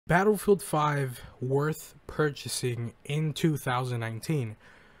Battlefield 5 worth purchasing in 2019?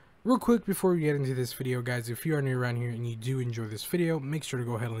 Real quick before we get into this video, guys, if you are new around here and you do enjoy this video, make sure to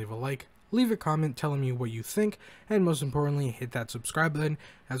go ahead and leave a like, leave a comment telling me what you think, and most importantly, hit that subscribe button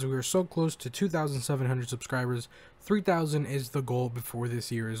as we are so close to 2,700 subscribers. 3,000 is the goal before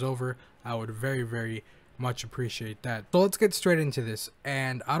this year is over. I would very much appreciate that. So let's get straight into this,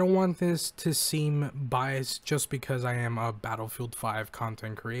 and I don't want this to seem biased just because I am a Battlefield 5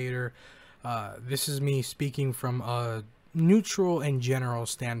 content creator. This is me speaking from a neutral and general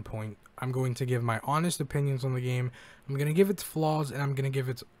standpoint. I'm going to give my honest opinions on the game. I'm going to give its flaws and I'm going to give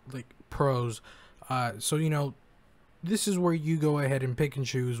its pros. So you know, this is where you go ahead and pick and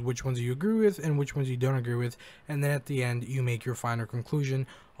choose which ones you agree with and which ones you don't agree with, and then at the end you make your final conclusion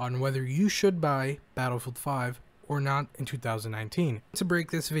on whether you should buy Battlefield 5 or not in 2019. To break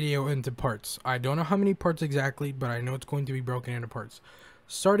this video into parts, I don't know how many parts exactly, but I know it's going to be broken into parts.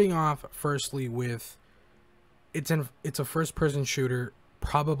 Starting off firstly with it's a first-person shooter,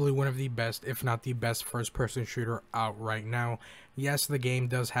 probably one of the best, if not the best, first-person shooter out right now. Yes, the game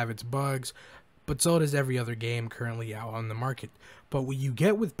does have its bugs, but so does every other game currently out on the market. But what you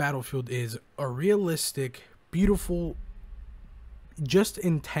get with Battlefield is a realistic, beautiful, just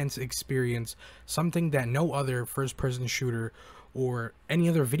intense experience, something that no other first-person shooter or any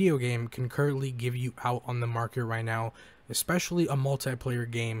other video game can currently give you out on the market right now, especially a multiplayer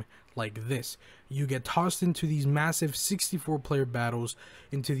game like this. You get tossed into these massive 64-player battles,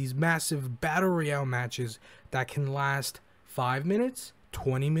 into these massive battle royale matches that can last 5 minutes,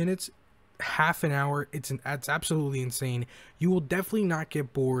 20 minutes, half an hour. It's absolutely insane. You will definitely not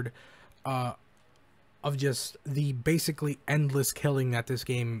get bored of just the basically endless killing that this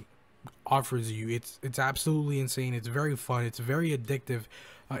game offers you. It's absolutely insane. It's very fun. It's very addictive,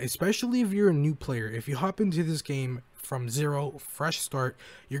 especially if you're a new player. If you hop into this game from zero, fresh start,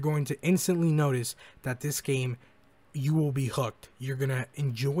 you're going to instantly notice that this game, you will be hooked. You're gonna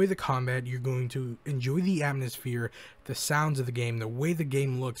enjoy the combat, you're going to enjoy the atmosphere, the sounds of the game, the way the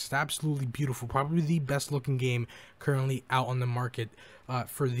game looks. It's absolutely beautiful. Probably the best looking game currently out on the market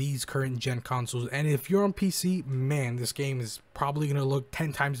for these current gen consoles. And if you're on PC, man, this game is probably gonna look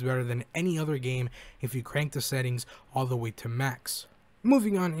 10 times better than any other game if you crank the settings all the way to max.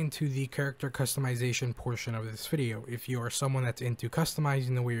 Moving on into the character customization portion of this video. If you are someone that's into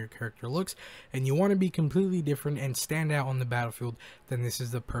customizing the way your character looks and you want to be completely different and stand out on the battlefield, then this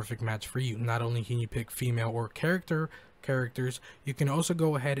is the perfect match for you. Not only can you pick female or characters, you can also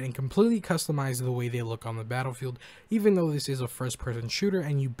go ahead and completely customize the way they look on the battlefield. Even though this is a first-person shooter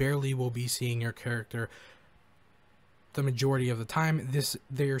and you barely will be seeing your character the majority of the time,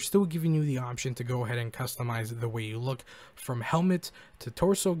 they're still giving you the option to go ahead and customize the way you look, from helmet to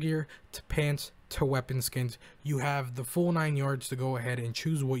torso gear to pants to weapon skins. You have the full 9 yards to go ahead and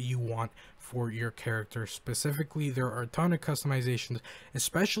choose what you want for your character. Specifically, there are a ton of customizations,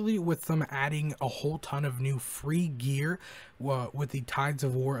 especially with them adding a whole ton of new free gear with the Tides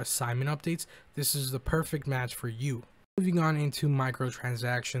of War assignment updates. This is the perfect match for you. Moving on into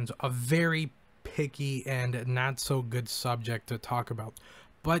microtransactions, a very picky and not so good subject to talk about,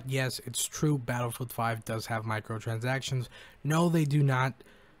 but yes, it's true, Battlefield 5 does have microtransactions. No, they do not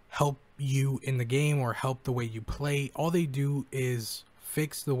help you in the game or help the way you play. All they do is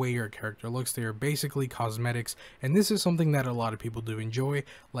fix the way your character looks. They are basically cosmetics, and this is something that a lot of people do enjoy.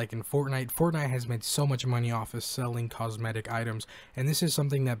 Like in Fortnite has made so much money off of selling cosmetic items, and this is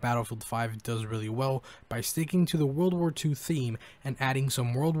something that Battlefield 5 does really well by sticking to the World War II theme and adding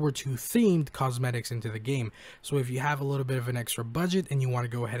some World War II themed cosmetics into the game. So if you have a little bit of an extra budget and you want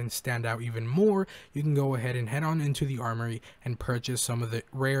to go ahead and stand out even more, you can go ahead and head on into the armory and purchase some of the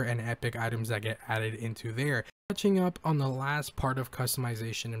rare and epic items that get added into there. Touching up on the last part of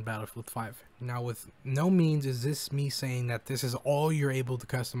customization in Battlefield 5. Now, with no means is this me saying that this is all you're able to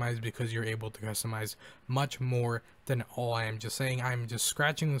customize, because you're able to customize much more than all. I am just saying I'm just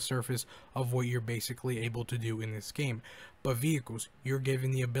scratching the surface of what you're basically able to do in this game. But vehicles, you're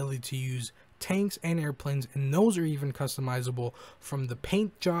given the ability to use tanks and airplanes, and those are even customizable, from the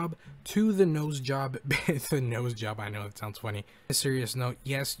paint job to the nose job. The nose job, I know it sounds funny. On a serious note,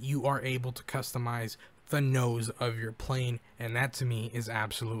 yes, you are able to customize the nose of your plane, and that to me is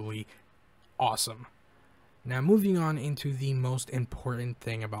absolutely awesome. Now, moving on into the most important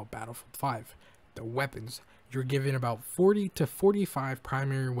thing about Battlefield 5, the weapons. You're given about 40 to 45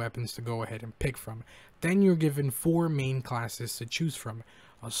 primary weapons to go ahead and pick from. Then you're given 4 main classes to choose from: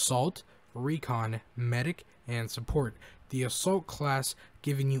 assault, recon, medic, and support. The assault class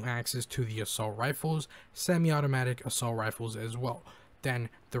giving you access to the assault rifles, semi-automatic assault rifles as well. Then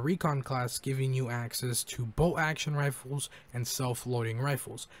the recon class giving you access to bolt action rifles and self-loading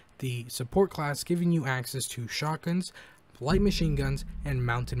rifles. The support class giving you access to shotguns, light machine guns, and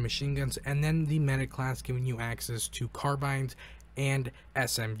mounted machine guns. And then the medic class giving you access to carbines and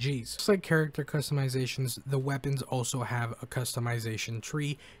SMGs. Just like character customizations, the weapons also have a customization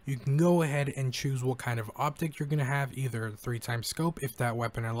tree. You can go ahead and choose what kind of optic you're going to have, either a 3x scope if that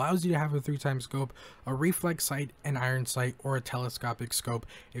weapon allows you to have a 3x scope, a reflex sight, an iron sight, or a telescopic scope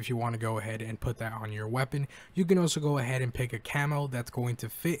if you want to go ahead and put that on your weapon. You can also go ahead and pick a camo that's going to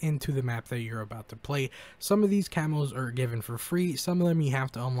fit into the map that you're about to play. Some of these camos are given for free, some of them you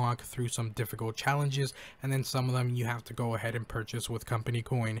have to unlock through some difficult challenges, and then some of them you have to go ahead and purchase with company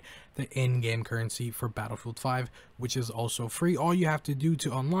coin, the in-game currency for Battlefield 5, which is also free. All you have to do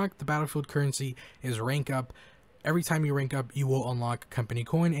to unlock the Battlefield currency is rank up. Every time you rank up, you will unlock company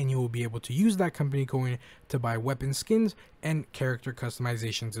coin, and you will be able to use that company coin to buy weapon skins and character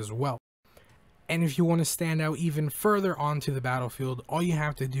customizations as well. And if you want to stand out even further onto the battlefield, all you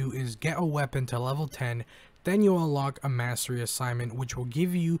have to do is get a weapon to level 10, then you'll unlock a mastery assignment, which will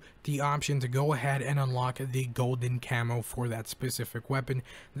give you the option to go ahead and unlock the golden camo for that specific weapon.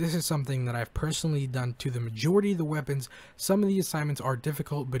 This is something that I've personally done to the majority of the weapons. Some of the assignments are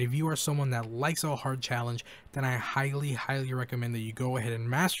difficult, but if you are someone that likes a hard challenge, then I highly recommend that you go ahead and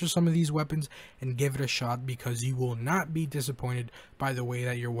master some of these weapons and give it a shot, because you will not be disappointed by the way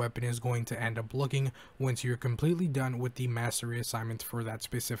that your weapon is going to end up looking once you're completely done with the mastery assignments for that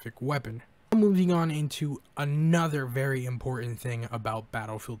specific weapon. Moving on into another very important thing about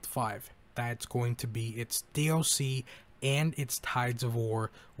Battlefield 5, that's going to be its DLC and its Tides of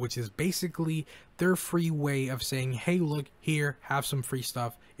War, which is basically their free way of saying, hey, look here, have some free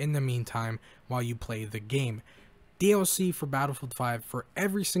stuff in the meantime while you play the game. DLC for Battlefield 5 for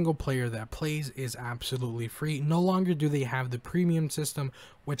every single player that plays is absolutely free. No longer do they have the premium system,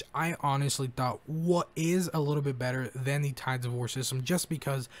 which I honestly thought is a little bit better than the Tides of War system, just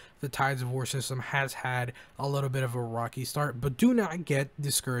because the Tides of War system has had a little bit of a rocky start. But do not get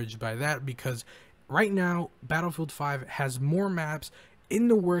discouraged by that, because right now Battlefield 5 has more maps in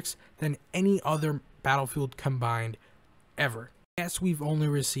the works than any other Battlefield combined ever. Yes, we've only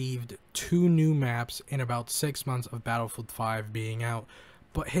received 2 new maps in about 6 months of Battlefield 5 being out,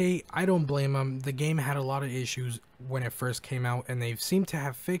 but hey, I don't blame them. The game had a lot of issues when it first came out, and they seem to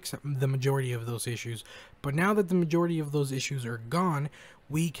have fixed the majority of those issues. But now that the majority of those issues are gone,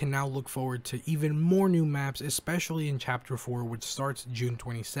 we can now look forward to even more new maps, especially in Chapter 4, which starts June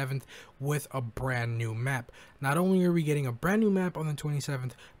 27th with a brand new map. Not only are we getting a brand new map on the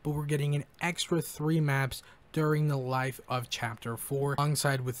 27th, but we're getting an extra 3 maps during the life of Chapter 4,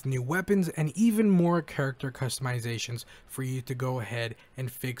 alongside with new weapons and even more character customizations for you to go ahead and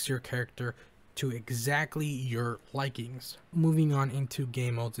fix your character to exactly your likings. Moving on into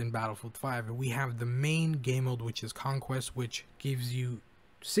game modes in Battlefield 5, we have the main game mode, which is Conquest, which gives you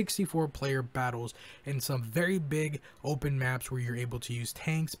 64 player battles and some very big open maps where you're able to use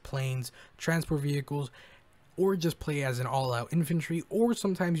tanks, planes, transport vehicles, or just play as an all-out infantry, or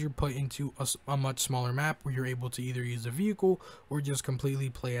sometimes you're put into a much smaller map where you're able to either use a vehicle or just completely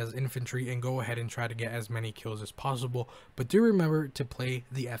play as infantry and go ahead and try to get as many kills as possible. But do remember to play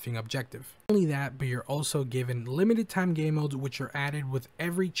the effing objective. Not only that, but you're also given limited time game modes, which are added with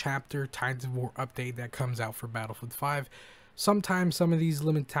every chapter Tides of War update that comes out for Battlefield 5. Sometimes some of these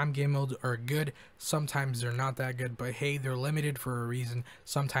limited time game modes are good, sometimes they're not that good, but hey, they're limited for a reason.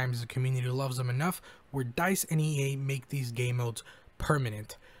 Sometimes the community loves them enough where DICE and EA make these game modes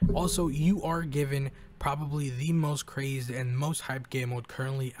permanent. Also, you are given probably the most crazed and most hyped game mode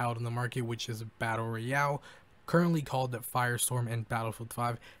currently out in the market, which is Battle Royale, currently called Firestorm in Battlefield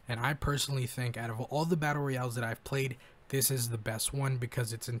 5. And I personally think out of all the Battle Royales that I've played, this is the best one,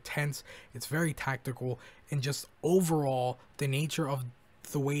 because it's intense, it's very tactical, and just overall the nature of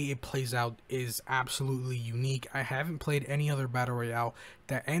the way it plays out is absolutely unique. I haven't played any other Battle Royale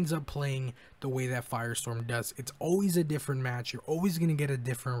that ends up playing the way that Firestorm does. It's always a different match. You're always going to get a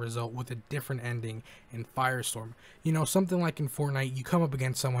different result with a different ending in Firestorm. You know, something like in Fortnite, you come up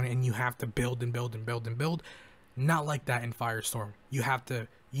against someone and you have to build and build and build and build. Not like that in Firestorm. You have to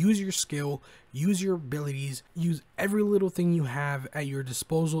use your skill, use your abilities, use every little thing you have at your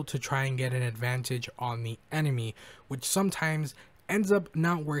disposal to try and get an advantage on the enemy, which sometimes ends up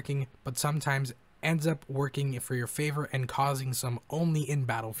not working, but sometimes ends up working for your favor and causing some only in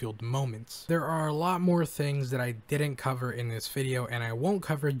Battlefield moments. There are a lot more things that I didn't cover in this video, and I won't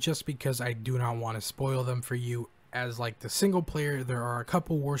cover just because I do not want to spoil them for you. As like the single player, there are a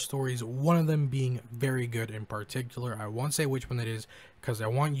couple war stories, one of them being very good in particular. I won't say which one it is because I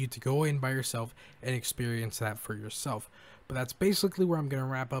want you to go in by yourself and experience that for yourself. But that's basically where I'm going to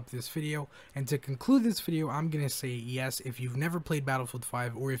wrap up this video. And to conclude this video, I'm going to say yes, if you've never played Battlefield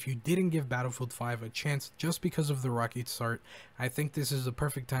 5, or if you didn't give Battlefield 5 a chance just because of the rocky start, I think this is the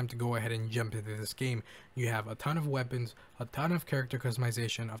perfect time to go ahead and jump into this game. You have a ton of weapons, a ton of character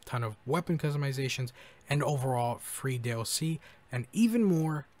customization, a ton of weapon customizations, and overall free DLC, and even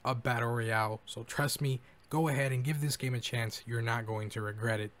more, a battle royale. So trust me, go ahead and give this game a chance. You're not going to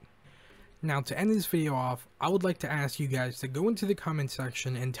regret it. Now, to end this video off, I would like to ask you guys to go into the comment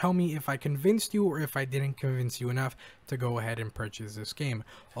section and tell me if I convinced you or if I didn't convince you enough to go ahead and purchase this game.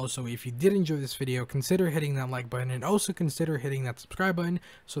 Also, if you did enjoy this video, consider hitting that like button, and also consider hitting that subscribe button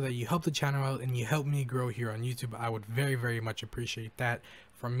so that you help the channel out and you help me grow here on YouTube. I would very, very much appreciate that.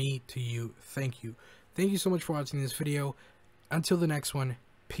 From me to you, thank you. Thank you so much for watching this video. Until the next one,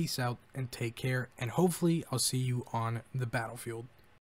 peace out and take care, and hopefully I'll see you on the battlefield.